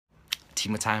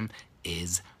Timotime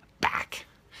is back.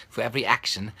 For every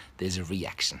action, there's a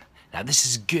reaction. Now this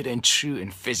is good and true in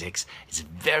physics. It's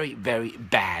very, very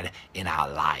bad in our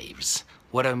lives.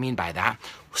 What do I mean by that?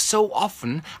 So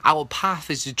often, our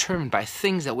path is determined by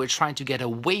things that we're trying to get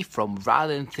away from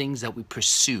rather than things that we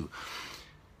pursue.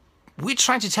 We're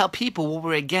trying to tell people what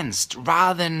we're against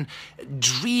rather than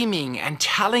dreaming and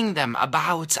telling them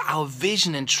about our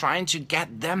vision and trying to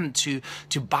get them to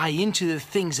buy into the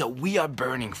things that we are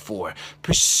burning for.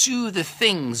 Pursue the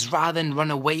things rather than run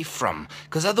away from.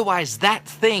 Because otherwise that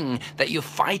thing that you're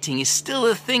fighting is still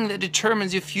the thing that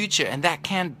determines your future, and that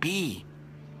can't be.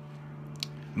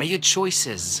 May your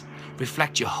choices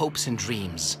reflect your hopes and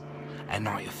dreams and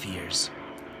not your fears.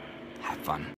 Have fun.